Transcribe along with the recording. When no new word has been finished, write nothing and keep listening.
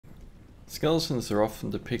Skeletons are often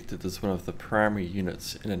depicted as one of the primary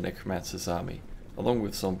units in a necromancer's army, along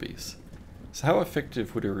with zombies. So how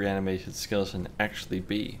effective would a reanimated skeleton actually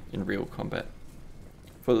be in real combat?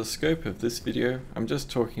 For the scope of this video, I'm just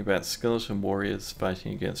talking about skeleton warriors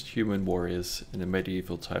fighting against human warriors in a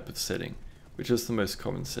medieval type of setting, which is the most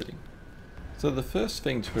common setting. So the first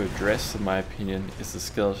thing to address, in my opinion, is the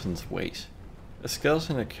skeleton's weight. A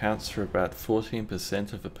skeleton accounts for about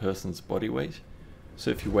 14% of a person's body weight. So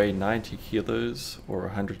if you weigh 90 kilos or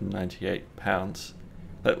 198 pounds,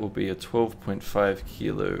 that will be a 12.5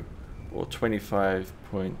 kilo or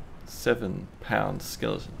 25.7 pound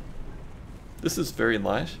skeleton. This is very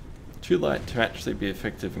light, too light to actually be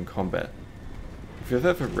effective in combat. If you've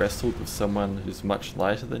ever wrestled with someone who's much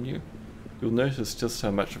lighter than you, you'll notice just how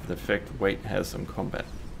much of an effect weight has on combat.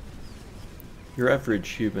 Your average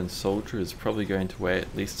human soldier is probably going to weigh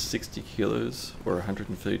at least 60 kilos or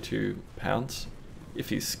 132 pounds. If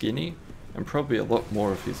he's skinny, and probably a lot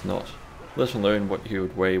more if he's not, let alone what he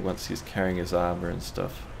would weigh once he's carrying his armor and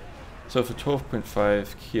stuff. So if a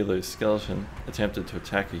 12.5 kilo skeleton attempted to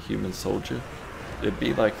attack a human soldier, it'd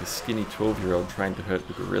be like a skinny 12-year-old trying to hurt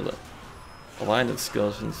a gorilla. A line of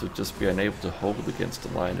skeletons would just be unable to hold against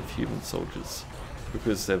a line of human soldiers,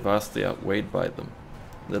 because they're vastly outweighed by them,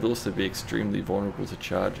 and they'd also be extremely vulnerable to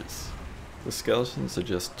charges. The skeletons are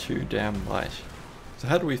just too damn light. So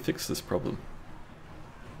how do we fix this problem?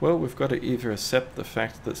 Well, we've got to either accept the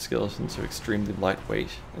fact that skeletons are extremely lightweight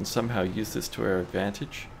and somehow use this to our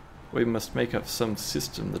advantage, or we must make up some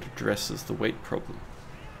system that addresses the weight problem.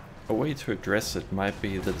 A way to address it might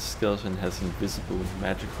be that a skeleton has invisible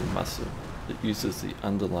magical muscle that uses the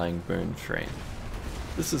underlying bone frame.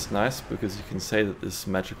 This is nice because you can say that this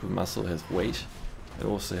magical muscle has weight and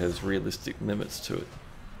also has realistic limits to it.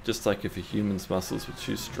 Just like if a human's muscles were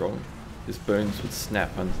too strong, his bones would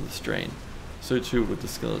snap under the strain. So too with the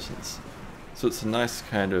skeletons. So it's a nice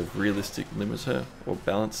kind of realistic limiter or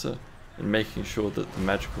balancer in making sure that the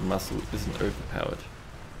magical muscle isn't overpowered.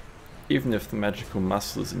 Even if the magical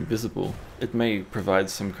muscle is invisible, it may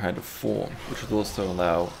provide some kind of form, which would also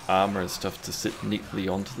allow armor and stuff to sit neatly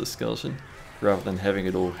onto the skeleton, rather than having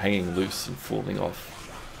it all hanging loose and falling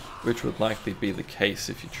off, which would likely be the case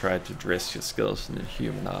if you tried to dress your skeleton in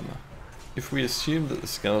human armor. If we assume that the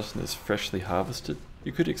skeleton is freshly harvested,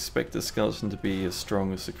 you could expect the skeleton to be as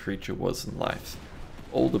strong as the creature was in life.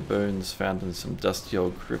 Older bones found in some dusty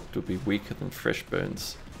old crypt would be weaker than fresh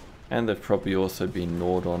bones, and they've probably also been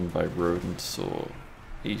gnawed on by rodents or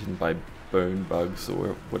eaten by bone bugs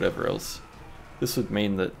or whatever else. This would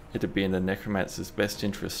mean that it'd be in a necromancer's best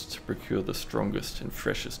interest to procure the strongest and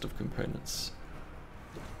freshest of components.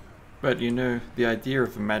 But you know, the idea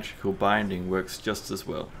of a magical binding works just as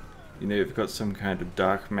well. You know, you've got some kind of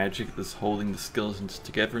dark magic that's holding the skeletons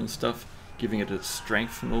together and stuff, giving it its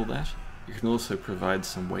strength and all that. You can also provide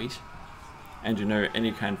some weight. And you know,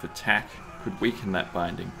 any kind of attack could weaken that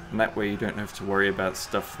binding, and that way you don't have to worry about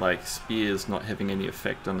stuff like spears not having any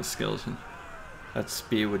effect on the skeleton. That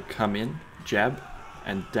spear would come in, jab,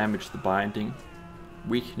 and damage the binding,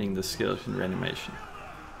 weakening the skeleton reanimation.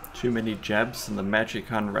 Too many jabs and the magic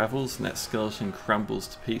unravels and that skeleton crumbles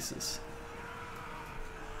to pieces.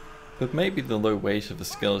 But maybe the low weight of a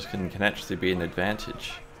skeleton can actually be an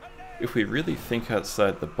advantage. If we really think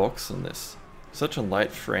outside the box on this, such a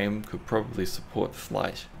light frame could probably support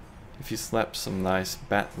flight. If you slap some nice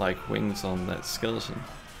bat-like wings on that skeleton,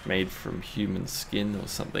 made from human skin or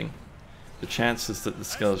something, the chances that the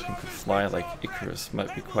skeleton could fly like Icarus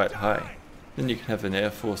might be quite high. Then you can have an air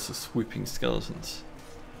force of swooping skeletons.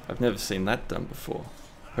 I've never seen that done before.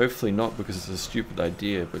 Hopefully not because it's a stupid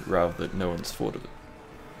idea, but rather that no one's thought of it.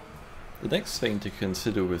 The next thing to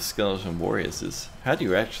consider with skeleton warriors is, how do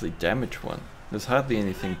you actually damage one? There's hardly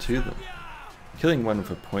anything to them. Killing one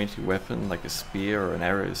with a pointy weapon like a spear or an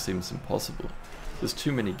arrow seems impossible. There's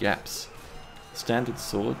too many gaps. Standard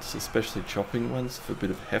swords, especially chopping ones with a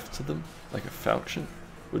bit of heft to them, like a falchion,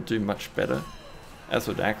 would do much better, as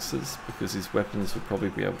would axes, because these weapons would probably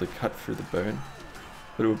be able to cut through the bone,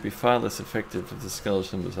 but it would be far less effective if the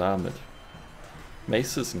skeleton was armoured.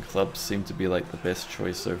 Maces and clubs seem to be like the best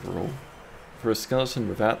choice overall. For a skeleton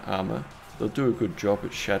without armour, they'll do a good job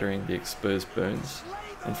at shattering the exposed bones,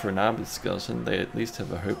 and for an armoured skeleton they at least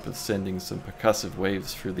have a hope of sending some percussive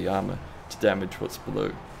waves through the armour to damage what's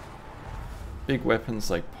below. Big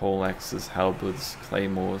weapons like poleaxes, halberds,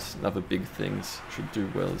 claymores, and other big things should do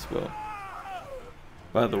well as well.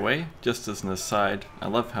 By the way, just as an aside, I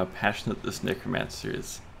love how passionate this necromancer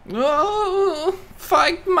is. Oh,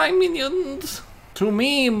 fight my minions! To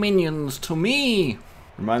me, minions, to me!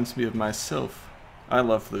 Reminds me of myself. I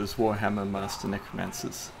love those Warhammer Master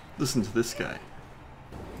Necromancers. Listen to this guy.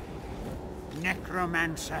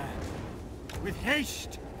 necromancer. With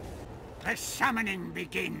haste, the summoning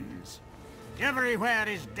begins. Everywhere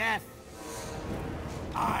is death.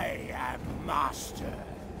 I am master.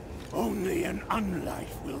 Only an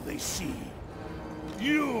unlife will they see.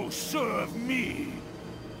 You serve me.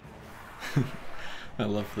 I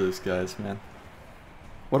love those guys, man.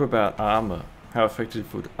 What about armor? How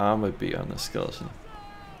effective would armor be on a skeleton?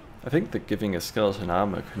 I think that giving a skeleton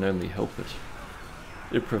armor can only help it.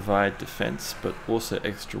 It would provide defense, but also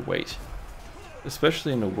extra weight.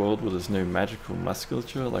 Especially in a world where there's no magical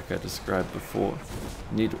musculature like I described before,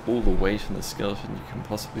 you need all the weight in the skeleton you can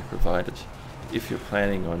possibly provide it, if you're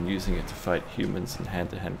planning on using it to fight humans in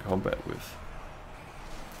hand-to-hand combat with.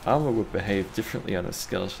 Armor would behave differently on a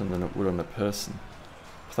skeleton than it would on a person.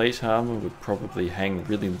 Plate armor would probably hang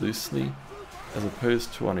really loosely, as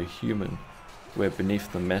opposed to on a human, where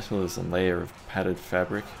beneath the metal is a layer of padded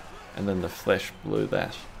fabric, and then the flesh below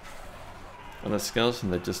that. On a skeleton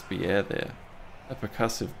there'd just be air there. A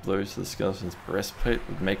percussive blow to the skeleton's breastplate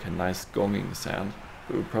would make a nice gonging sound,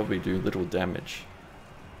 but would probably do little damage.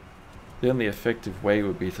 The only effective way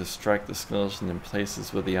would be to strike the skeleton in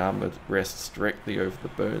places where the armor rests directly over the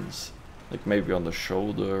bones, like maybe on the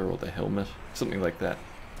shoulder or the helmet, something like that.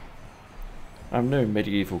 I'm no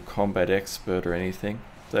medieval combat expert or anything,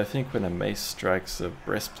 but I think when a mace strikes a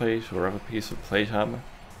breastplate or other piece of plate armor,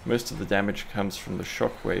 most of the damage comes from the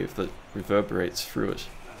shockwave that reverberates through it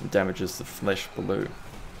and damages the flesh below.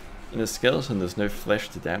 In a skeleton there's no flesh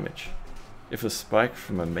to damage. If a spike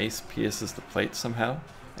from a mace pierces the plate somehow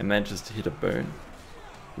and manages to hit a bone,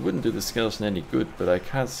 it wouldn't do the skeleton any good, but I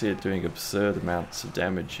can't see it doing absurd amounts of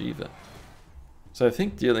damage either. So I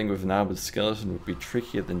think dealing with an armored skeleton would be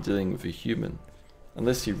trickier than dealing with a human,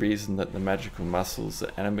 unless you reason that the magical muscles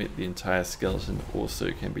that animate the entire skeleton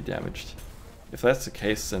also can be damaged. If that's the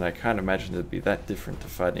case, then I can't imagine it'd be that different to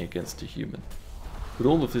fighting against a human. But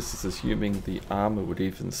all of this is assuming the armor would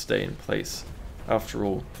even stay in place. After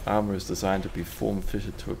all, armor is designed to be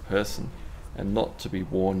form-fitted to a person, and not to be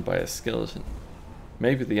worn by a skeleton.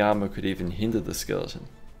 Maybe the armor could even hinder the skeleton.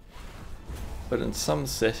 But in some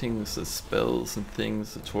settings there's spells and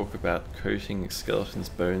things that talk about coating a skeleton's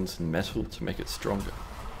bones in metal to make it stronger,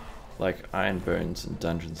 like iron bones in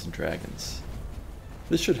Dungeons and Dragons.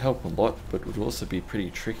 This should help a lot, but would also be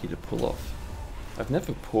pretty tricky to pull off. I've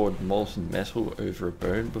never poured molten metal over a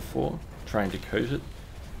bone before, trying to coat it,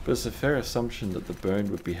 but it's a fair assumption that the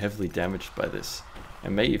bone would be heavily damaged by this,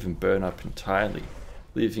 and may even burn up entirely,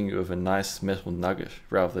 leaving you with a nice metal nugget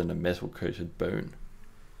rather than a metal coated bone.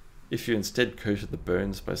 If you instead coated the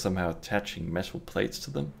bones by somehow attaching metal plates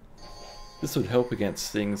to them, this would help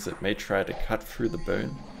against things that may try to cut through the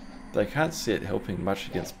bone, but I can't see it helping much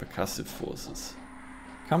against percussive forces.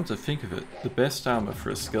 Come to think of it, the best armor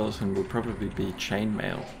for a skeleton would probably be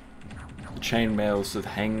chainmail. The chainmail that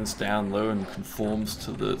hangs down low and conforms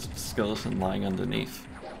to the skeleton lying underneath.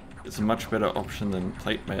 It's a much better option than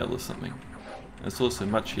plate mail or something. And it's also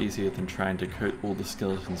much easier than trying to coat all the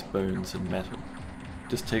skeleton's bones in metal.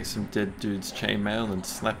 Just take some dead dude's chainmail and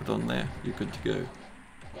slap it on there, you're good to go.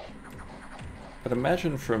 But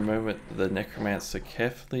imagine for a moment that the necromancer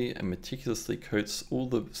carefully and meticulously coats all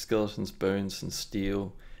the skeleton's bones in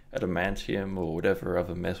steel, adamantium, or whatever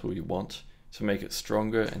other metal you want to make it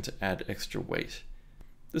stronger and to add extra weight.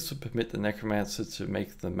 This would permit the necromancer to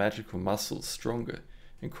make the magical muscles stronger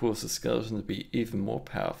and cause the skeleton to be even more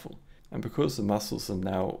powerful. And because the muscles are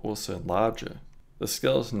now also larger, the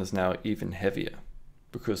skeleton is now even heavier,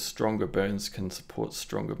 because stronger bones can support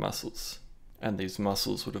stronger muscles. And these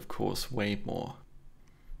muscles would of course weigh more.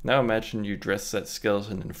 Now imagine you dress that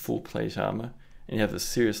skeleton in full plate armor and you have a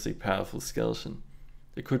seriously powerful skeleton.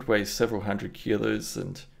 It could weigh several hundred kilos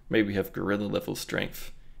and maybe have gorilla level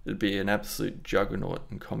strength. It'd be an absolute juggernaut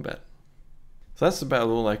in combat. So that's about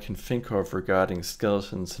all I can think of regarding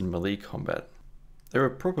skeletons in melee combat. They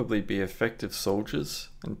would probably be effective soldiers,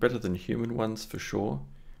 and better than human ones for sure,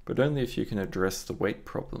 but only if you can address the weight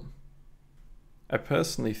problem. I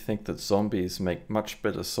personally think that zombies make much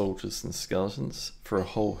better soldiers than skeletons, for a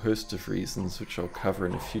whole host of reasons which I'll cover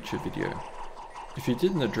in a future video. If you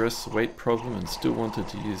didn't address the weight problem and still wanted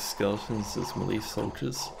to use skeletons as melee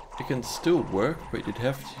soldiers, it can still work, but you'd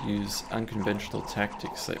have to use unconventional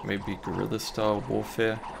tactics like maybe guerrilla style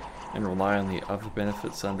warfare, and rely on the other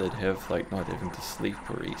benefits undead have, like not having to sleep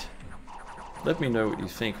or eat. Let me know what you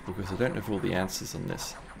think, because I don't have all the answers on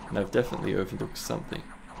this, and I've definitely overlooked something.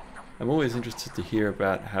 I'm always interested to hear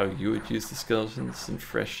about how you would use the skeletons in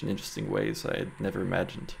fresh and interesting ways I had never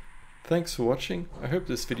imagined. Thanks for watching. I hope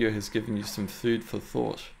this video has given you some food for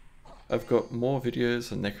thought. I've got more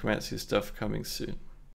videos on necromancy stuff coming soon.